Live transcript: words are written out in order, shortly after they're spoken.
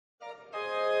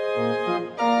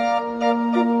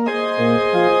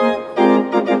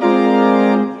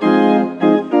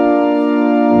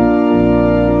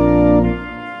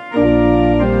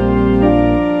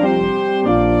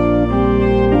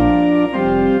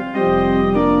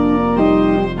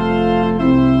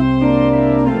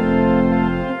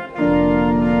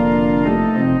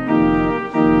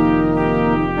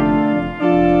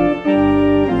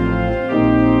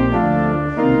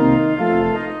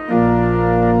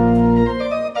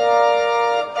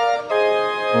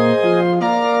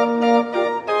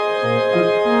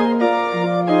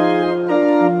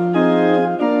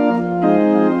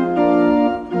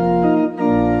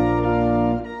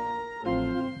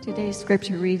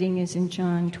Scripture reading is in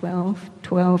John 12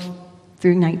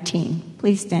 through 19.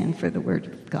 Please stand for the word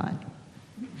of God.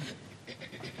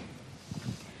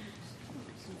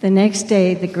 The next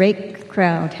day, the great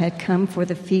crowd had come for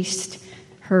the feast,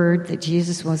 heard that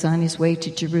Jesus was on his way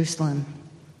to Jerusalem.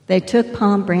 They took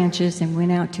palm branches and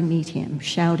went out to meet him,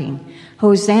 shouting,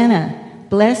 "Hosanna!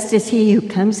 Blessed is he who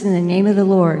comes in the name of the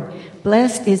Lord.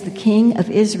 Blessed is the King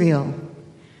of Israel."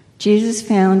 Jesus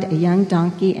found a young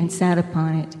donkey and sat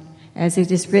upon it. As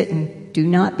it is written, "Do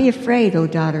not be afraid, O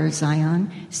daughter of Zion.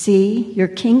 See, your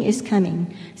king is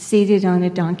coming, seated on a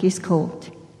donkey's colt."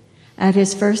 At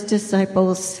first, his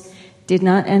disciples did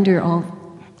not understand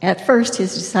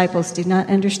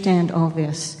all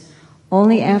this.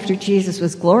 Only after Jesus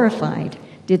was glorified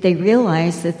did they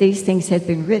realize that these things had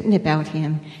been written about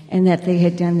him and that they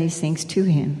had done these things to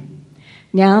him.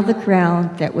 Now the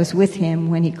crowd that was with him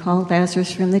when he called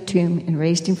Lazarus from the tomb and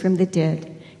raised him from the dead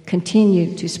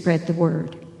continued to spread the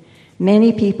word.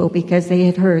 Many people, because they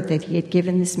had heard that he had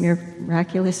given this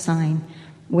miraculous sign,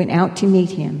 went out to meet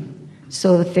him.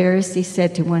 So the Pharisees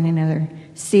said to one another,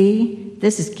 "See,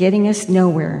 this is getting us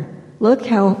nowhere. Look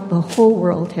how the whole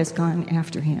world has gone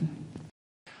after him."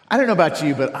 I don't know about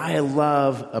you, but I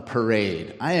love a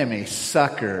parade. I am a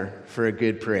sucker for a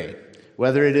good parade.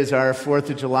 Whether it is our 4th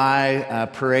of July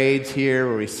parades here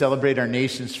where we celebrate our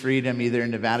nation's freedom either in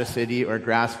Nevada City or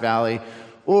Grass Valley,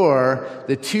 or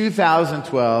the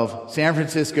 2012 San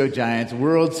Francisco Giants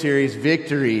World Series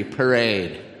Victory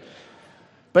Parade.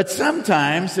 But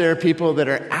sometimes there are people that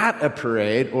are at a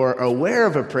parade or aware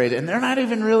of a parade, and they're not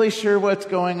even really sure what's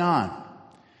going on.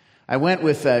 I went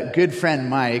with a good friend,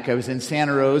 Mike. I was in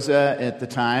Santa Rosa at the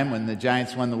time when the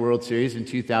Giants won the World Series in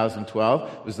 2012.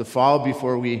 It was the fall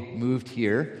before we moved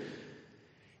here.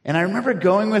 And I remember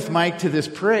going with Mike to this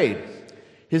parade.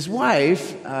 His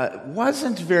wife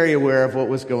wasn't very aware of what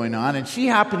was going on, and she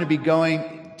happened to be going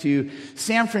to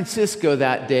San Francisco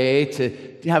that day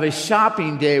to have a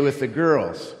shopping day with the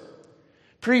girls.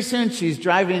 Pretty soon she's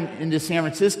driving into San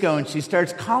Francisco, and she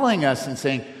starts calling us and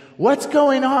saying, "What's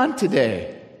going on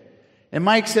today?" And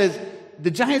Mike says,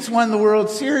 "The Giants won the World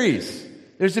Series.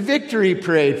 There's a victory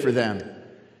parade for them."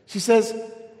 She says,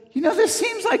 "This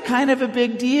seems like kind of a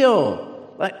big deal.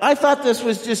 I thought this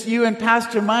was just you and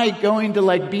Pastor Mike going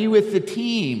to be with the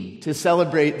team to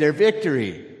celebrate their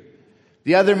victory."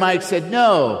 The other Mike said,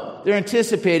 "No, they're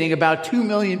anticipating about 2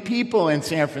 million people in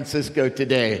San Francisco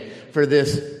today for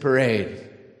this parade."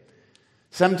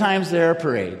 Sometimes there are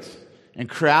parades and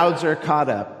crowds are caught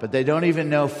up, but they don't even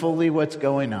know fully what's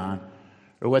going on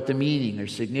or what the meaning or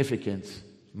significance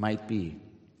might be.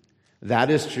 That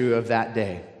is true of that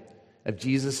day, of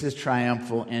Jesus'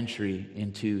 triumphal entry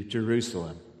into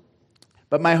Jerusalem.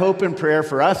 But my hope and prayer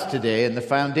for us today, and the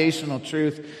foundational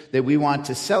truth that we want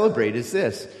to celebrate, is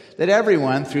this: that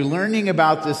everyone, through learning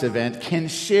about this event, can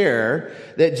share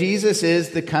that Jesus is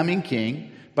the coming King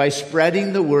by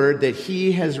spreading the word that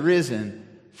he has risen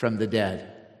from the dead.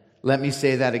 Let me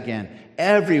say that again.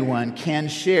 Everyone can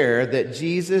share that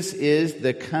Jesus is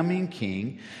the coming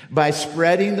King by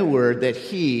spreading the word that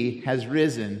he has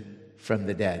risen from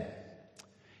the dead.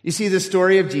 You see, the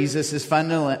story of Jesus is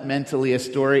fundamentally a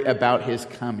story about his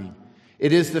coming.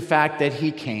 It is the fact that he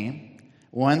came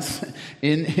once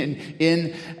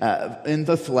in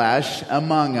the flesh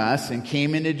among us and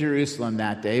came into Jerusalem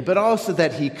that day, but also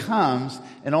that he comes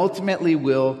and ultimately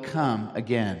will come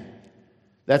again.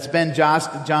 That's been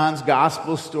John's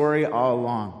gospel story all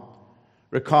along.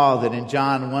 Recall that in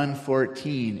John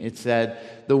 1:14 it said,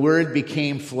 "The Word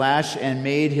became flesh and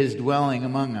made his dwelling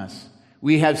among us.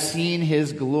 We have seen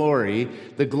his glory,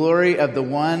 the glory of the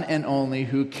one and only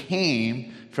who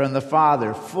came from the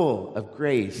Father, full of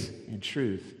grace and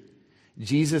truth."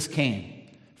 Jesus came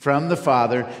from the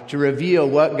Father to reveal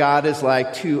what God is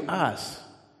like to us.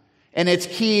 And it's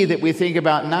key that we think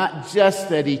about not just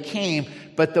that he came,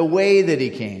 but the way that he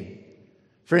came.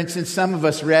 For instance, some of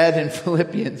us read in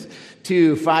Philippians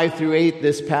 2:5-8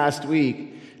 this past week,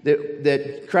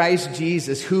 that Christ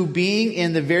Jesus, who being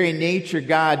in the very nature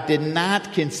God, did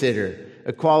not consider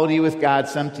equality with God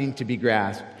something to be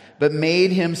grasped, but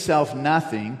made himself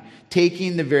nothing,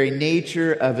 taking the very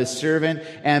nature of a servant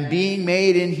and being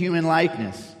made in human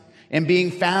likeness. And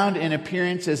being found in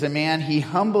appearance as a man, he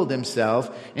humbled himself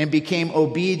and became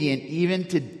obedient even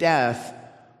to death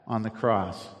on the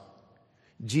cross.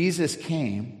 Jesus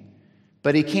came,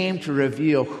 but he came to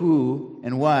reveal who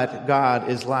and what God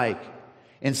is like.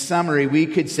 In summary, we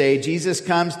could say Jesus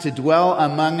comes to dwell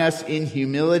among us in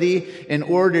humility in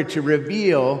order to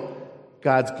reveal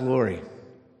God's glory.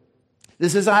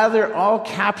 This is either all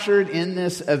captured in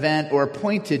this event or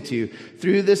pointed to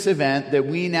through this event that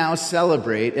we now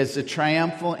celebrate as the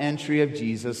triumphal entry of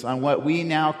Jesus on what we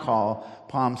now call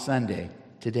Palm Sunday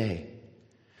today.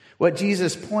 What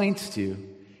Jesus points to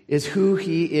is who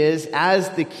he is as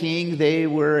the king they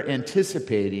were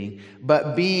anticipating,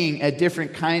 but being a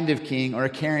different kind of king or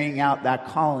carrying out that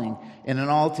calling in an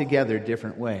altogether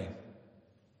different way.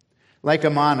 Like a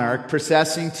monarch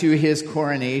processing to his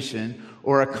coronation,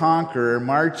 or a conqueror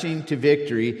marching to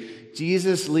victory,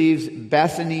 Jesus leaves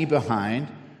Bethany behind,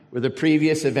 where the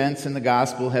previous events in the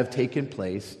gospel have taken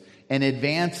place, and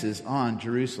advances on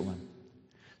Jerusalem.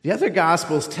 The other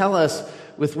gospels tell us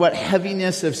with what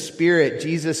heaviness of spirit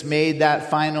Jesus made that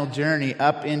final journey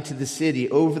up into the city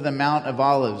over the Mount of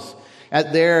Olives.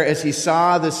 As he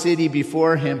saw the city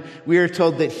before him, we are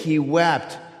told that he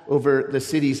wept over the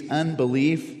city's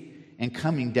unbelief and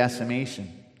coming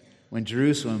decimation, when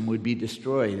Jerusalem would be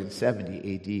destroyed in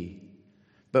 70 AD.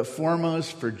 But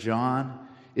foremost for John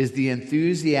is the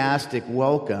enthusiastic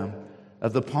welcome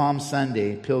of the Palm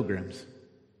Sunday pilgrims.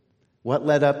 What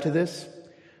led up to this?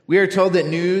 We are told that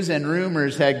news and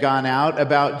rumors had gone out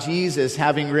about Jesus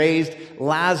having raised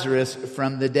Lazarus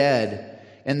from the dead,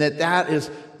 and that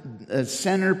is a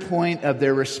center point of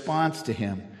their response to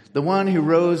him. The one who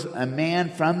rose a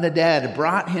man from the dead,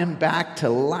 brought him back to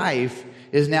life,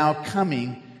 is now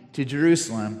coming to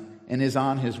Jerusalem and is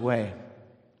on his way.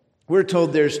 We're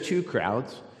told there's two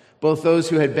crowds, both those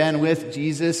who had been with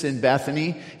Jesus in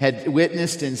Bethany, had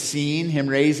witnessed and seen him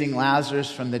raising Lazarus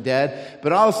from the dead,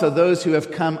 but also those who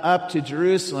have come up to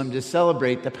Jerusalem to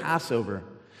celebrate the Passover.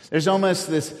 There's almost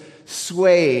this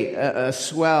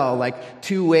swell, like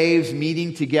two waves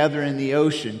meeting together in the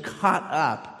ocean, caught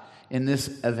up in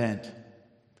this event.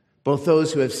 Both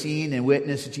those who have seen and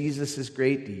witnessed Jesus'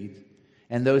 great deeds,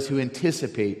 and those who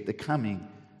anticipate the coming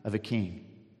of a king.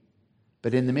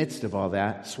 But in the midst of all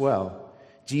that swell,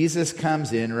 Jesus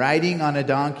comes in riding on a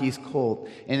donkey's colt,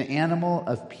 an animal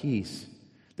of peace.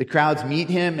 The crowds meet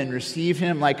him and receive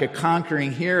him like a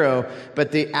conquering hero,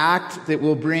 but the act that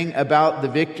will bring about the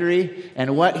victory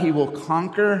and what he will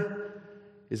conquer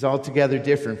is altogether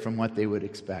different from what they would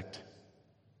expect.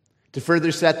 To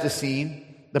further set the scene,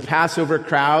 the Passover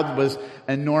crowd was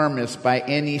enormous by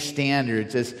any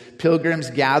standards, as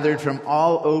pilgrims gathered from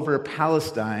all over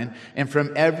Palestine and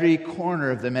from every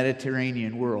corner of the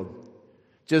Mediterranean world.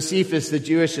 Josephus, the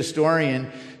Jewish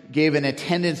historian, gave an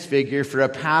attendance figure for a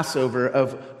Passover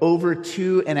of over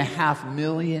 2.5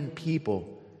 million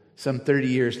people, some 30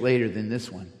 years later than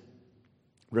this one.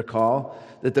 Recall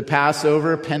that the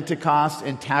Passover, Pentecost,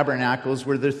 and Tabernacles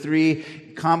were the three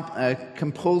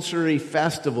compulsory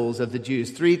festivals of the Jews.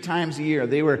 3 times a year,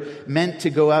 they were meant to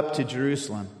go up to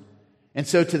Jerusalem. And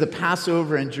so to the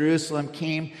Passover in Jerusalem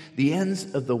came the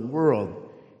ends of the world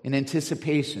in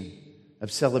anticipation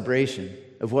of celebration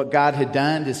of what God had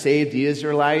done to save the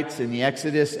Israelites in the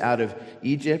Exodus out of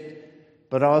Egypt,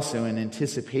 but also in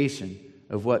anticipation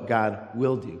of what God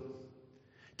will do.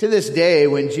 To this day,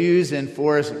 when Jews in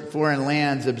foreign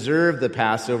lands observe the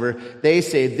Passover, they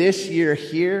say this year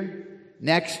here,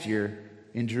 next year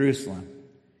in Jerusalem,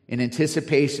 in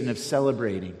anticipation of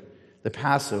celebrating the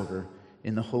Passover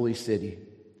in the holy city.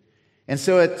 And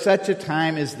so at such a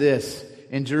time as this,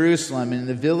 in Jerusalem and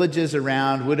the villages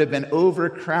around would have been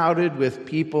overcrowded with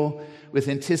people with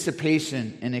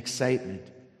anticipation and excitement.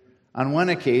 On one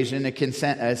occasion,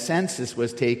 a census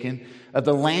was taken of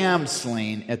the lambs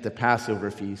slain at the Passover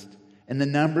feast, and the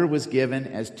number was given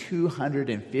as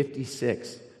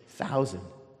 256,000.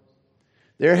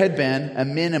 There would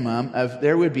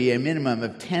be a minimum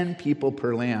of 10 people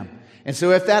per lamb. And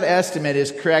so if that estimate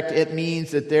is correct, it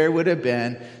means that there would have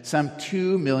been some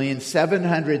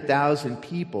 2,700,000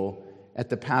 people at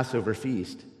the Passover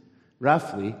feast,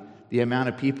 roughly the amount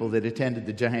of people that attended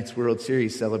the Giants World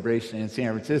Series celebration in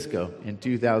San Francisco in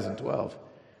 2012.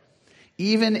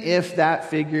 Even if that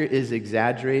figure is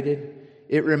exaggerated,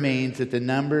 it remains that the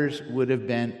numbers would have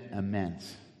been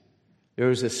immense. There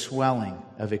was a swelling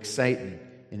of excitement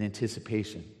and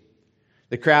anticipation.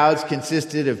 The crowds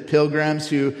consisted of pilgrims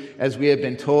who, as we have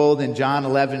been told in John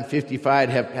 11:55,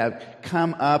 have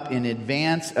come up in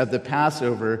advance of the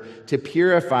Passover to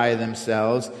purify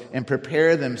themselves and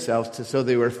prepare themselves so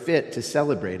they were fit to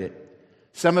celebrate it.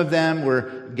 Some of them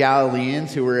were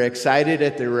Galileans who were excited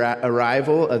at the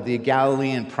arrival of the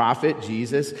Galilean prophet,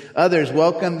 Jesus. Others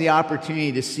welcomed the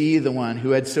opportunity to see the one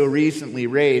who had so recently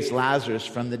raised Lazarus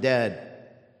from the dead.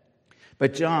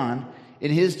 But John,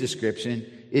 in his description,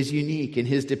 is unique in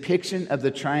his depiction of the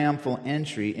triumphal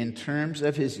entry in terms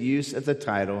of his use of the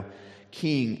title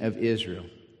King of Israel.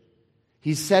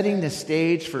 He's setting the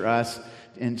stage for us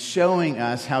and showing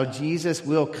us how Jesus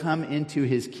will come into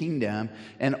his kingdom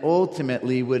and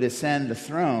ultimately would ascend the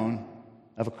throne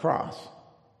of a cross.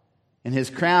 And his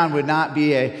crown would not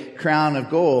be a crown of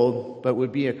gold, but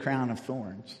would be a crown of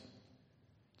thorns.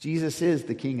 Jesus is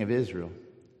the King of Israel,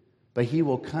 but he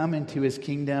will come into his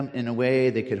kingdom in a way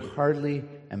they could hardly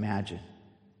imagine.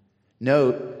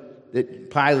 Note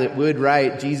that Pilate would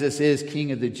write, Jesus is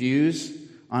King of the Jews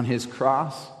on his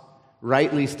cross,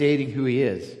 rightly stating who he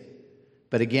is.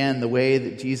 But again, the way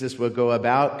that Jesus will go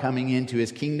about coming into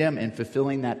his kingdom and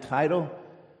fulfilling that title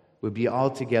would be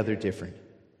altogether different.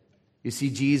 You see,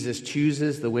 Jesus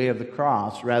chooses the way of the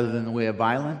cross rather than the way of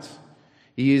violence.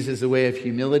 He uses the way of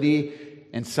humility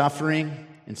and suffering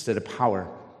instead of power.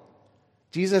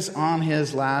 Jesus, on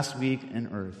his last week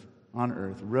on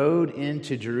earth, rode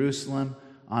into Jerusalem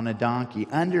on a donkey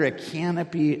under a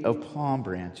canopy of palm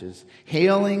branches,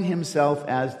 hailing himself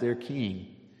as their king,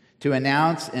 to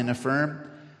announce and affirm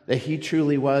that he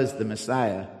truly was the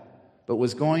Messiah, but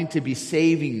was going to be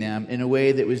saving them in a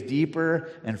way that was deeper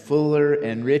and fuller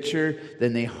and richer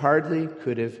than they hardly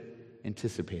could have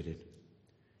anticipated.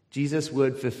 Jesus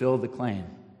would fulfill the claim.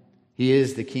 He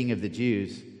is the King of the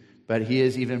Jews, but he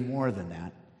is even more than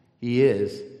that. He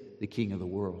is the King of the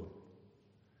world.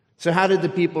 So how did the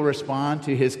people respond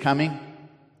to his coming?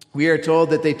 We are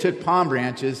told that they took palm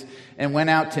branches and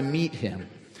went out to meet him.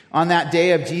 On that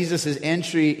day of Jesus'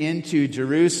 entry into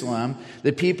Jerusalem,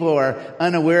 the people are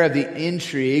unaware of the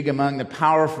intrigue among the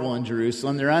powerful in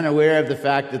Jerusalem. They're unaware of the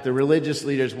fact that the religious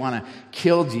leaders want to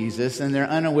kill Jesus, and they're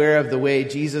unaware of the way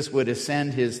Jesus would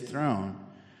ascend his throne.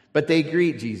 But they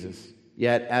greet Jesus,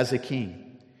 yet as a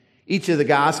king. Each of the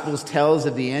Gospels tells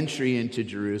of the entry into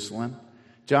Jerusalem.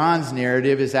 John's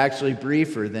narrative is actually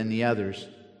briefer than the others.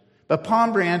 But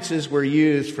palm branches were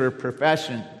used for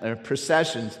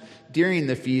processions during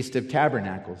the Feast of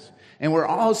Tabernacles, and were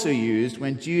also used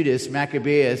when Judas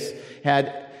Maccabeus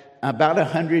had, about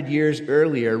 100 years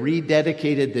earlier,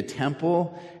 rededicated the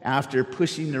temple after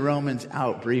pushing the Romans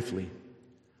out briefly.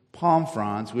 Palm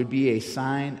fronds would be a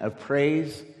sign of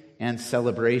praise and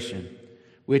celebration,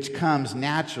 which comes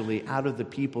naturally out of the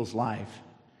people's life.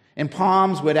 And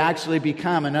palms would actually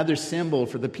become another symbol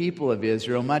for the people of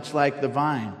Israel, much like the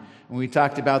vine. When we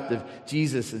talked about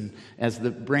Jesus as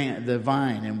the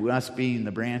vine and us being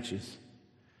the branches.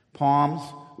 Palms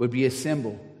would be a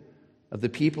symbol of the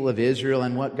people of Israel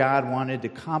and what God wanted to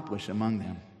accomplish among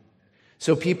them.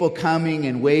 So people coming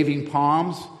and waving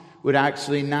palms would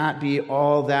actually not be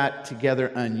all that together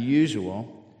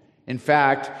unusual. In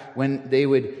fact, when they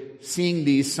would sing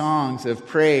these songs of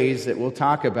praise that we'll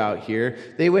talk about here,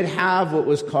 they would have what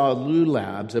was called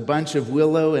lulabs, a bunch of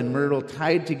willow and myrtle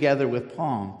tied together with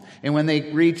palm. And when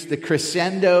they reached the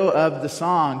crescendo of the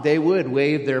song, they would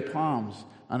wave their palms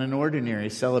on an ordinary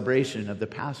celebration of the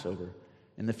Passover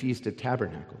and the Feast of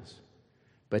Tabernacles.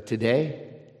 But today,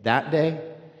 that day,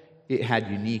 it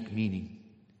had unique meaning.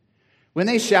 When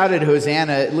they shouted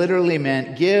Hosanna, it literally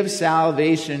meant, give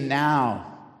salvation now.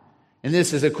 And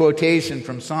this is a quotation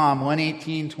from Psalm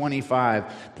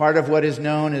 118:25, part of what is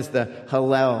known as the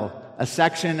Hallel, a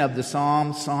section of the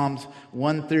Psalms, Psalms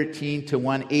 113 to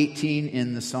 118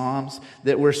 in the Psalms,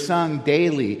 that were sung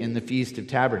daily in the Feast of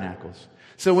Tabernacles.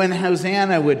 So when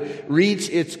Hosanna would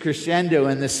reach its crescendo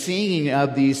in the singing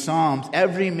of these psalms,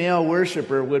 every male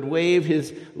worshiper would wave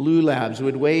his lulabs,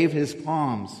 would wave his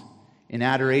palms in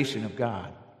adoration of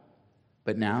God.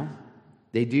 But now,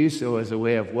 they do so as a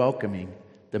way of welcoming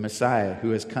the Messiah who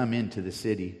has come into the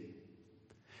city.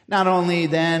 Not only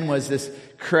then was this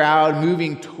crowd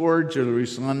moving toward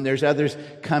Jerusalem, there's others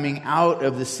coming out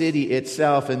of the city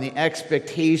itself, and the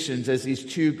expectations as these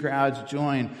two crowds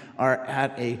join are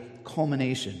at a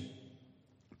culmination.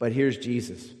 But here's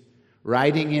Jesus,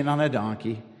 riding in on a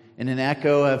donkey, in an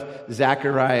echo of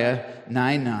Zechariah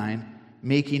 9:9,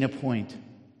 making a point.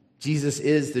 Jesus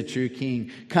is the true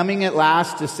king, coming at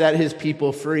last to set his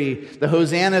people free. The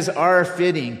hosannas are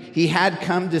fitting. He had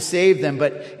come to save them,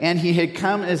 and he had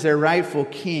come as their rightful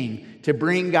king to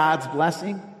bring God's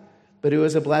blessing, but it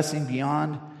was a blessing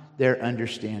beyond their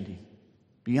understanding.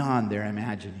 beyond their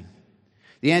imagining.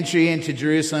 The entry into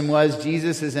Jerusalem was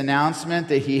Jesus' announcement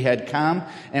that he had come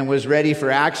and was ready for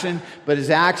action, but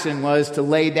his action was to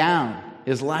lay down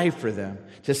his life for them,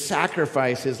 to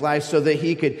sacrifice his life so that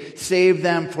he could save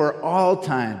them for all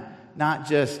time, not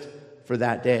just for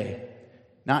that day,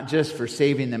 not just for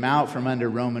saving them out from under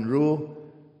Roman rule,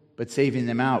 but saving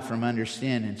them out from under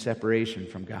sin and separation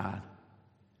from God.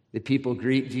 The people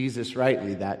greet Jesus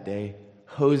rightly that day.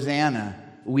 Hosanna,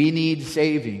 we need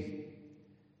saving.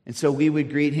 And so we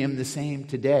would greet him the same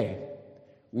today.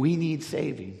 We need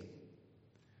saving,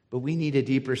 but we need a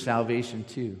deeper salvation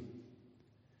too.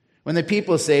 When the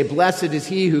people say, "Blessed is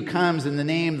he who comes in the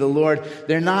name of the Lord,"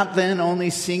 they're not then only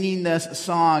singing the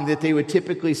song that they would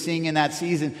typically sing in that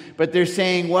season, but they're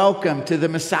saying, "Welcome to the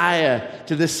Messiah,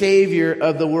 to the Savior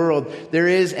of the world." There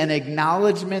is an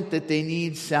acknowledgement that they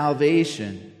need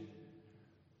salvation,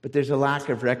 but there's a lack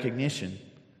of recognition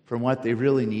from what they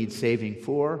really need saving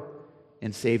for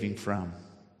and saving from.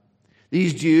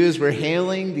 These Jews were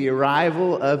hailing the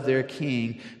arrival of their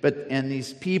king, and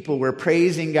these people were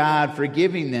praising God for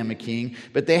giving them a king,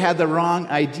 but they had the wrong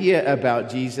idea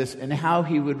about Jesus and how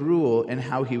he would rule and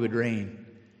how he would reign.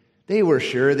 They were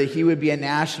sure that he would be a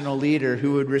national leader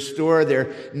who would restore their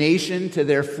nation to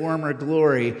their former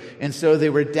glory, and so they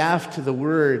were deaf to the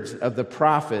words of the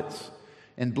prophets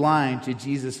and blind to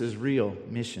Jesus' real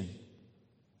mission.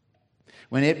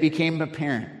 When it became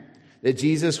apparent that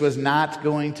Jesus was not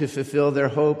going to fulfill their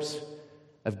hopes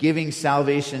of giving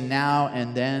salvation now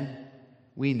and then,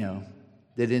 we know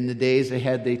that in the days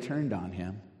ahead they turned on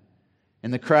him.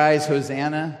 And the cries,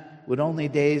 "Hosanna," would only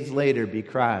days later be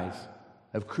cries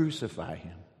of "Crucify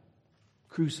him,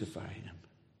 crucify him."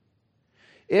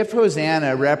 If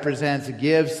Hosanna represents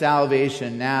give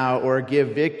salvation now or give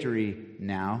victory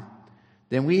now,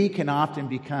 then we can often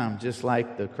become just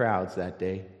like the crowds that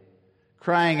day,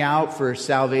 crying out for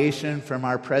salvation from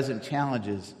our present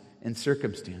challenges and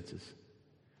circumstances.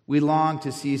 We long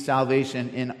to see salvation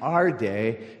in our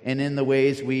day and in the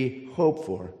ways we hope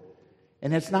for.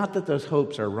 And it's not that those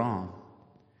hopes are wrong.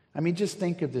 I mean, just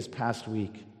think of this past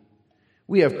week.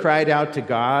 We have cried out to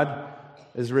God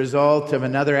as a result of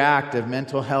another act of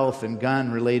mental health and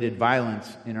gun-related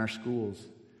violence in our schools.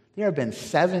 There have been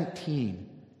 17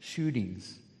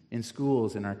 shootings in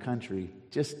schools in our country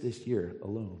just this year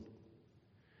alone.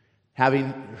 Having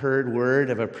heard word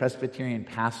of a Presbyterian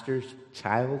pastor's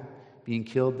child being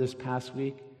killed this past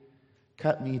week,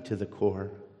 cut me to the core.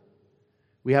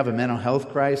 We have a mental health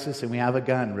crisis and we have a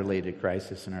gun-related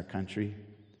crisis in our country,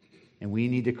 and we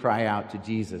need to cry out to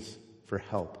Jesus for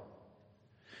help.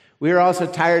 We are also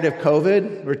tired of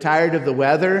COVID. We're tired of the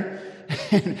weather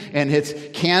and its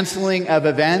canceling of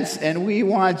events, and we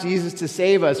want Jesus to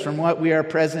save us from what we are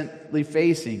presently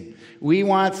facing. We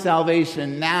want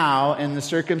salvation now in the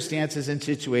circumstances and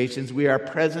situations we are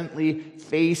presently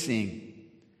facing.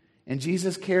 And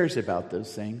Jesus cares about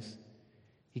those things.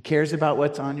 He cares about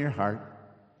what's on your heart.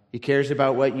 He cares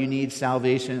about what you need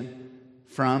salvation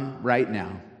from right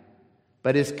now.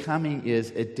 But his coming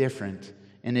is a different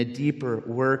and a deeper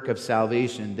work of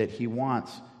salvation that he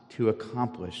wants to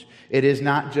accomplish. It is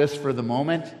not just for the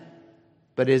moment,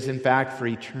 but is in fact for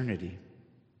eternity.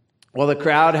 While the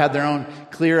crowd had their own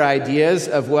clear ideas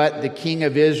of what the King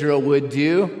of Israel would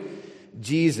do,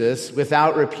 Jesus,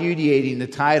 without repudiating the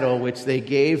title which they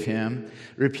gave him,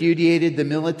 repudiated the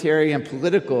military and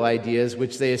political ideas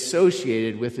which they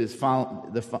associated with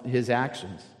his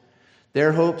actions.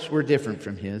 Their hopes were different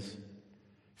from his.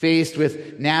 Faced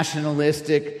with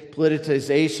nationalistic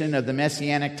politicization of the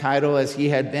messianic title as he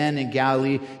had been in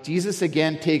Galilee, Jesus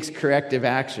again takes corrective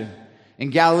action. In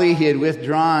Galilee, he had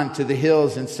withdrawn to the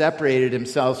hills and separated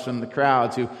himself from the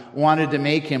crowds who wanted to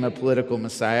make him a political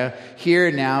Messiah.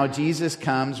 Here now, Jesus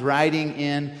comes riding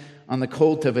in on the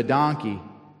colt of a donkey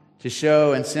to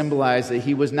show and symbolize that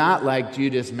he was not like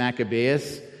Judas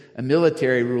Maccabeus, a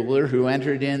military ruler who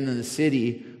entered into the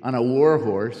city on a war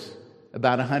horse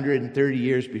about 130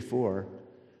 years before.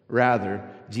 Rather,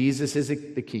 Jesus is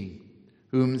the king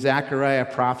whom Zechariah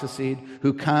prophesied,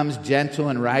 who comes gentle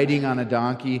and riding on a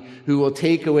donkey, who will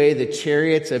take away the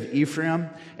chariots of Ephraim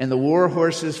and the war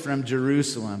horses from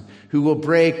Jerusalem, who will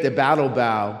break the battle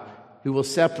bow, who will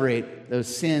separate those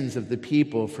sins of the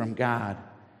people from God.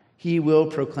 He will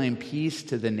proclaim peace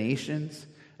to the nations,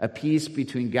 a peace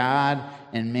between God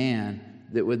and man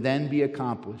that would then be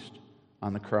accomplished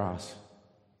on the cross.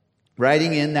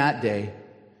 Riding in that day,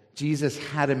 Jesus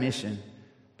had a mission,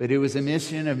 but it was a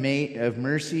mission of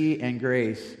mercy and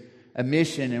grace, a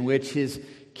mission in which his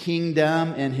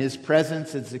kingdom and his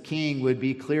presence as the king would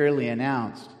be clearly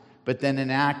announced, but then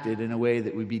enacted in a way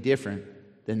that would be different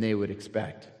than they would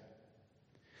expect.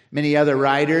 Many other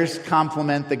writers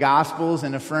complement the Gospels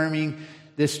in affirming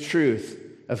this truth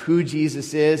of who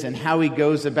Jesus is and how he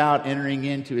goes about entering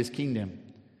into his kingdom.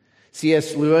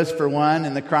 C.S. Lewis, for one,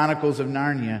 in the Chronicles of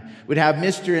Narnia, would have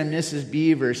Mr. and Mrs.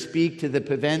 Beaver speak to the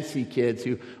Pevensey kids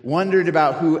who wondered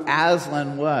about who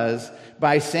Aslan was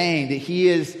by saying that he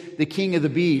is the king of the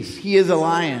beasts. He is a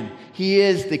lion. He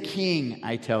is the king,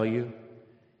 I tell you.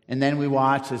 And then we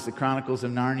watch as the Chronicles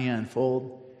of Narnia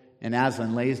unfold, and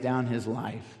Aslan lays down his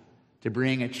life to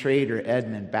bring a traitor,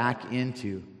 Edmund, back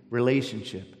into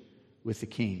relationship with the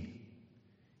king.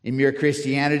 In Mere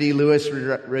Christianity, Lewis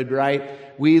would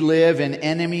write, "We live in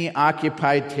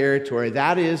enemy-occupied territory."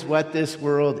 That is what this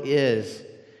world is.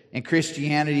 And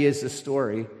Christianity is the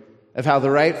story of how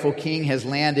the rightful king has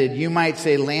landed, you might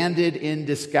say landed in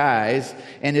disguise,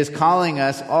 and is calling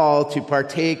us all to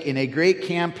partake in a great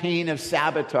campaign of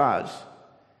sabotage,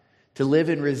 to live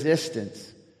in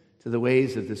resistance to the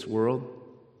ways of this world,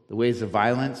 the ways of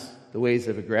violence, the ways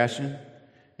of aggression,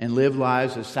 and live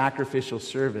lives of sacrificial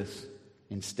service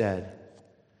instead.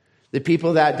 The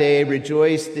people that day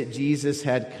rejoiced that Jesus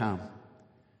had come,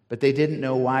 but they didn't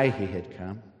know why he had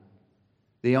come.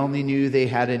 They only knew they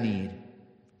had a need,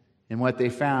 and what they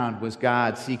found was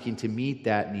God seeking to meet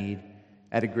that need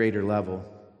at a greater level.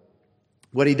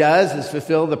 What he does is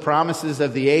fulfill the promises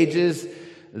of the ages,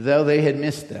 though they had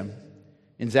missed them.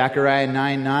 In Zechariah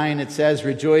 9:9, it says,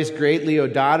 "Rejoice greatly, O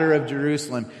daughter of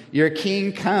Jerusalem. Your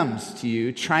king comes to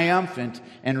you, triumphant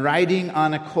and riding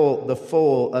on a colt, the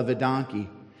foal of a donkey."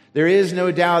 There is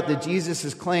no doubt that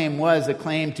Jesus' claim was a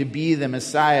claim to be the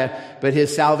Messiah, but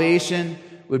his salvation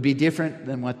would be different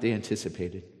than what they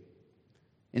anticipated.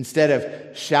 Instead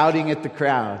of shouting at the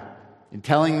crowd and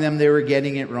telling them they were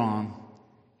getting it wrong,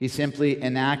 he simply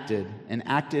enacted an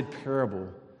acted parable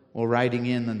while riding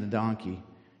in on the donkey,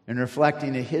 and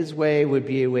reflecting that his way would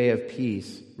be a way of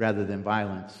peace rather than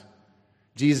violence.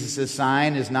 Jesus'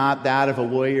 sign is not that of a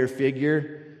warrior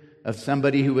figure, of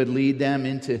somebody who would lead them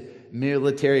into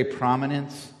military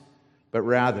prominence, but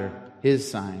rather his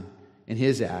sign and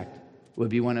his act would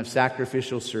be one of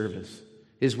sacrificial service.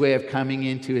 His way of coming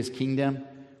into his kingdom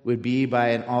would be by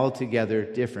an altogether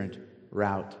different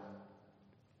route.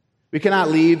 We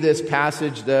cannot leave this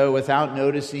passage, though, without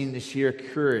noticing the sheer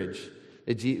courage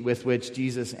with which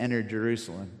Jesus entered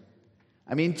Jerusalem.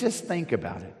 I mean, just think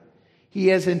about it. He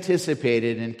has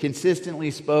anticipated and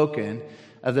consistently spoken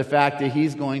of the fact that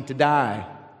he's going to die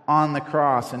on the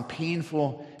cross in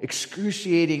painful,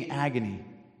 excruciating agony.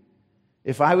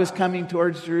 If I was coming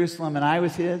towards Jerusalem and I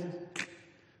was his,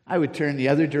 I would turn the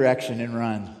other direction and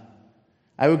run.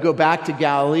 I would go back to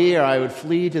Galilee, or I would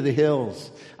flee to the hills.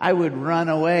 I would run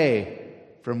away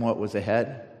from what was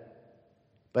ahead.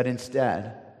 But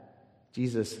instead,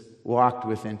 Jesus walked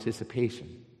with anticipation.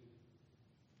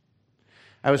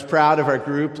 I was proud of our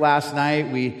group last night.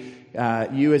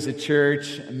 You as a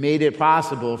church made it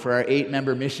possible for our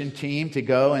 8-member mission team to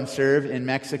go and serve in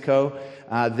Mexico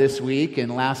this week.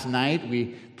 And last night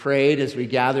we prayed as we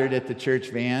gathered at the church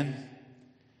van.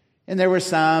 And there were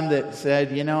some that said,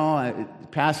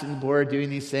 passing the board doing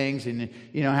these things, and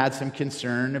had some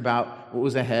concern about what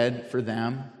was ahead for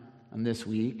them on this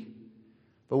week.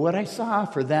 But what I saw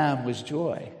for them was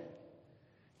joy.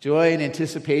 Joy and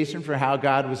anticipation for how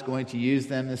God was going to use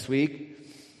them this week.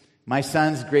 My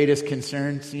son's greatest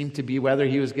concern seemed to be whether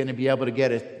he was going to be able to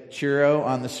get a churro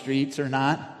on the streets or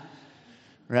not,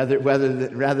 rather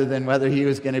than whether he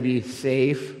was going to be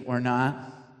safe or not.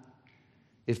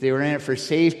 If they were in it for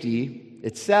safety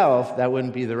itself, that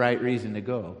wouldn't be the right reason to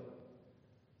go.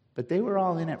 But they were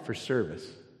all in it for service,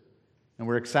 and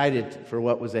were excited for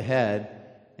what was ahead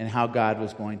and how God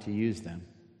was going to use them.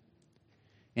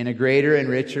 In a greater and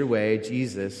richer way,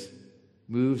 Jesus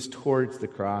moves towards the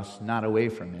cross, not away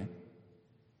from it.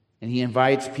 And he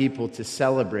invites people to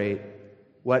celebrate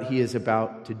what he is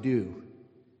about to do,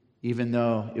 even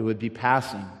though it would be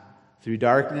passing through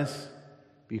darkness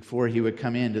before he would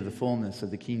come into the fullness of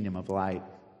the kingdom of light.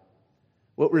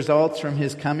 What results from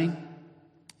his coming?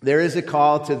 There is a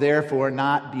call to therefore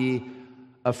not be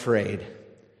afraid.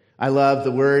 I love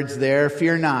the words there.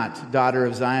 "Fear not, daughter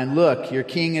of Zion. Look, your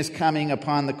king is coming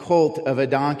upon the colt of a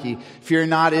donkey." Fear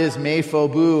not is me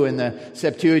phobou in the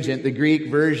Septuagint, the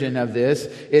Greek version of this.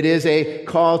 It is a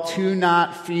call to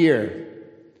not fear.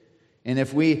 And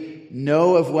if we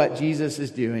know of what Jesus is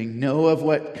doing, know of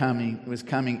what was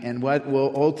coming, and what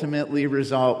will ultimately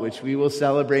result, which we will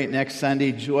celebrate next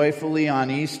Sunday joyfully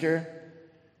on Easter,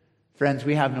 friends,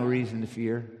 we have no reason to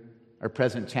fear our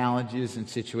present challenges and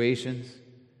situations.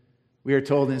 We are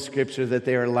told in Scripture that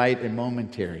they are light and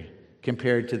momentary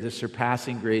compared to the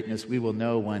surpassing greatness we will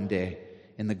know one day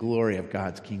in the glory of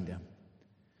God's kingdom.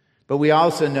 But we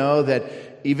also know that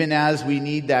even as we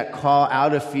need that call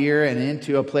out of fear and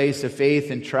into a place of faith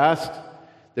and trust,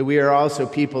 that we are also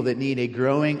people that need a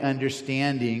growing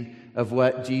understanding of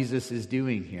what Jesus is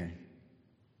doing here.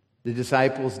 The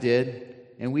disciples did,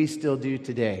 and we still do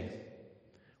today.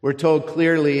 We're told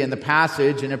clearly in the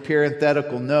passage, in a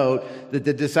parenthetical note, that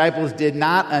the disciples did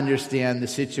not understand the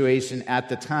situation at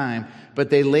the time, but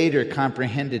they later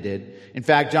comprehended it. In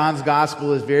fact, John's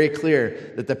gospel is very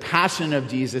clear that the passion of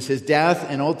Jesus, his death,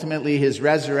 and ultimately his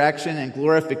resurrection and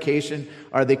glorification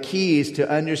are the keys to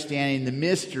understanding the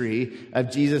mystery of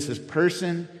Jesus'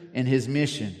 person and his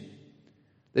mission.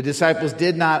 The disciples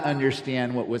did not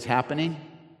understand what was happening.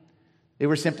 They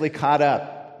were simply caught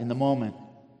up in the moment,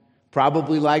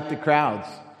 probably like the crowds,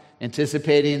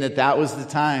 anticipating that that was the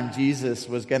time Jesus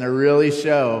was going to really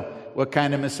show what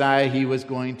kind of Messiah he was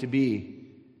going to be.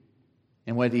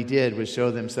 And what he did was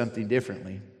show them something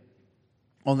differently.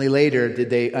 Only later did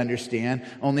they understand.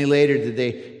 Only later did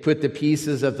they put the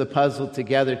pieces of the puzzle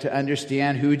together to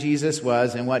understand who Jesus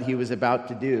was and what he was about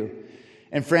to do.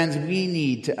 And friends, we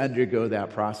need to undergo that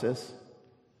process.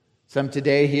 Some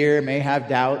today here may have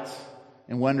doubts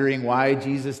and wondering why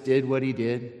Jesus did what he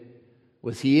did.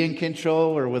 Was he in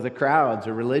control, or were the crowds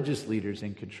or religious leaders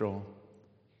in control?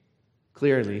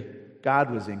 Clearly,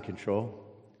 God was in control.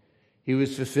 He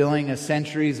was fulfilling a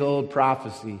centuries-old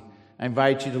prophecy. I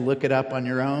invite you to look it up on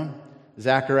your own.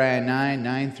 Zechariah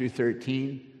 9 through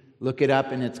 13. Look it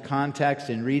up in its context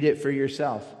and read it for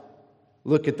yourself.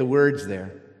 Look at the words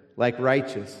there. Like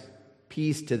righteous,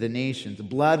 peace to the nations,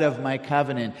 blood of my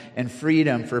covenant, and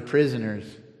freedom for prisoners.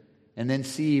 And then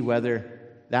see whether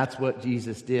that's what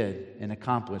Jesus did and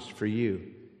accomplished for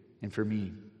you and for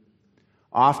me.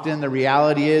 Often the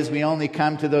reality is we only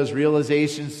come to those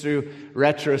realizations through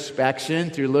retrospection,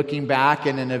 through looking back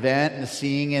at an event and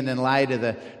seeing it in light of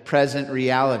the present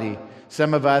reality.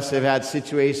 Some of us have had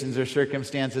situations or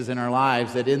circumstances in our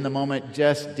lives that in the moment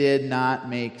just did not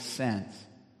make sense.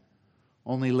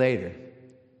 Only later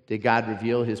did God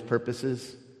reveal his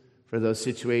purposes for those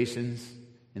situations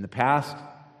in the past,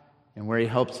 and where he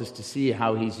helps us to see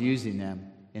how he's using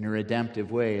them in a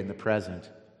redemptive way in the present.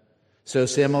 So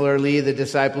similarly, the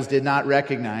disciples did not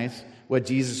recognize what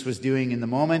Jesus was doing in the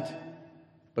moment,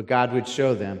 but God would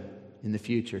show them in the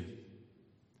future.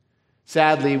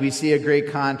 Sadly, we see a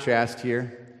great contrast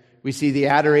here. We see the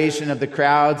adoration of the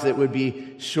crowds that would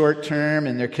be short-term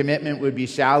and their commitment would be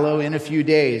shallow. In a few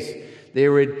days,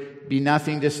 there would be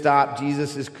nothing to stop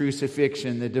Jesus'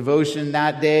 crucifixion. The devotion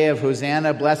that day of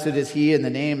Hosanna, blessed is he in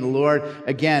the name of the Lord,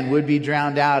 again would be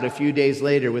drowned out a few days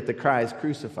later with the cries,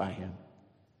 crucify him.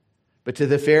 But to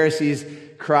the Pharisees'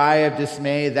 cry of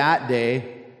dismay that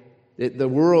day, that the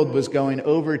world was going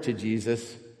over to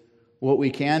Jesus, what we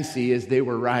can see is they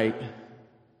were right.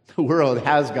 The world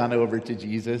has gone over to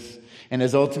Jesus and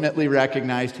has ultimately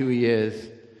recognized who he is.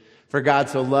 For God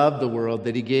so loved the world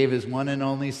that he gave his one and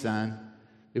only Son.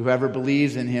 Whoever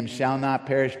believes in him shall not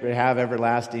perish but have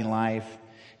everlasting life.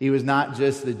 He was not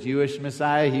just the Jewish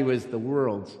Messiah, he was the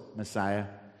world's Messiah.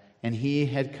 And he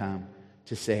had come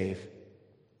to save.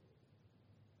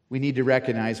 We need to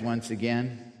recognize once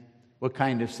again what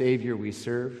kind of Savior we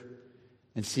serve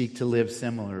and seek to live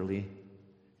similarly.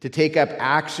 To take up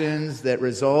actions that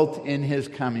result in his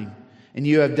coming. And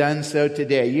you have done so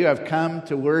today. You have come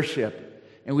to worship.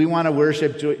 And we want to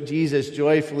worship Jesus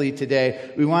joyfully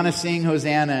today. We want to sing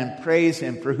Hosanna and praise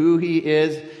him for who he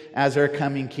is as our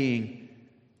coming King.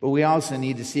 But we also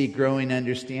need to seek growing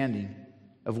understanding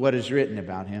of what is written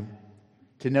about him.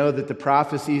 To know that the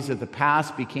prophecies of the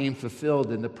past became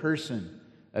fulfilled in the person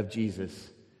of Jesus.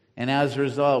 And as a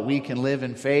result, we can live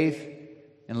in faith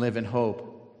and live in hope.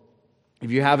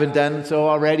 If you haven't done so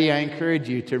already, I encourage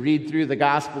you to read through the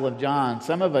Gospel of John.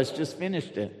 Some of us just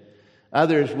finished it.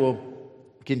 Others will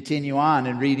continue on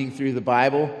in reading through the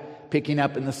Bible, picking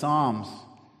up in the Psalms,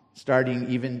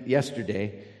 starting even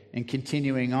yesterday, and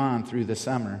continuing on through the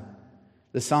summer.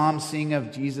 The Psalms sing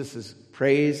of Jesus'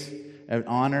 praise and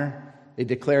honor. They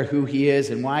declare who he is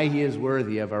and why he is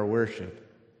worthy of our worship.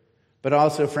 But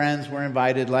also, friends, we're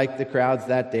invited, like the crowds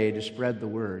that day, to spread the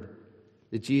word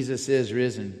that Jesus is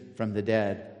risen from the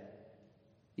dead.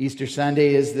 Easter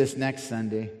Sunday is this next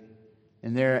Sunday,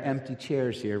 and there are empty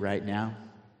chairs here right now.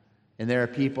 And there are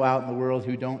people out in the world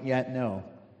who don't yet know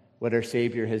what our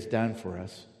Savior has done for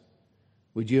us.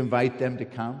 Would you invite them to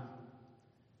come?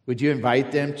 Would you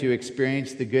invite them to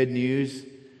experience the good news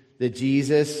that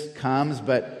Jesus comes,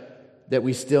 but that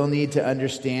we still need to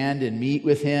understand and meet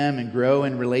with him and grow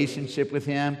in relationship with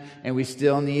him, and we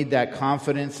still need that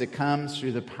confidence that comes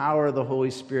through the power of the Holy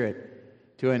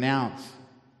Spirit to announce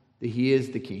that he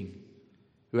is the King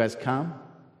who has come,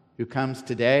 who comes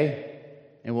today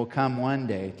and will come one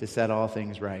day to set all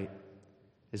things right.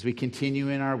 As we continue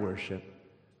in our worship,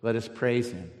 let us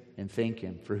praise him and thank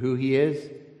him for who he is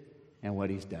and what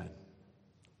he's done.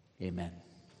 Amen.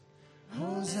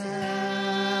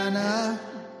 Hosanna,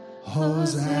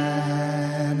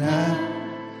 Hosanna,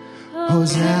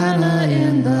 Hosanna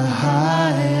in the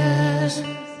highest.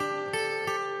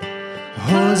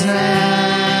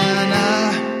 Hosanna,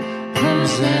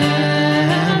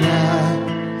 Hosanna,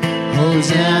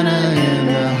 Hosanna in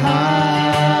the highest.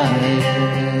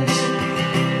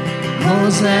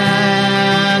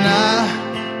 Hosanna,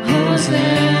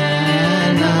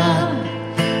 Hosanna,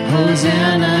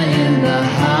 Hosanna in the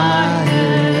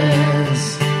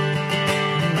highest.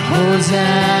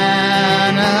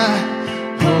 Hosanna,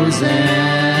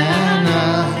 Hosanna,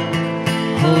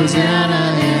 Hosanna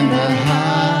in the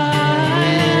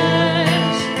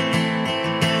highest.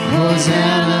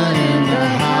 Hosanna in the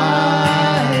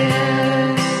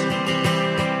highest.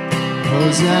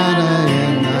 Hosanna in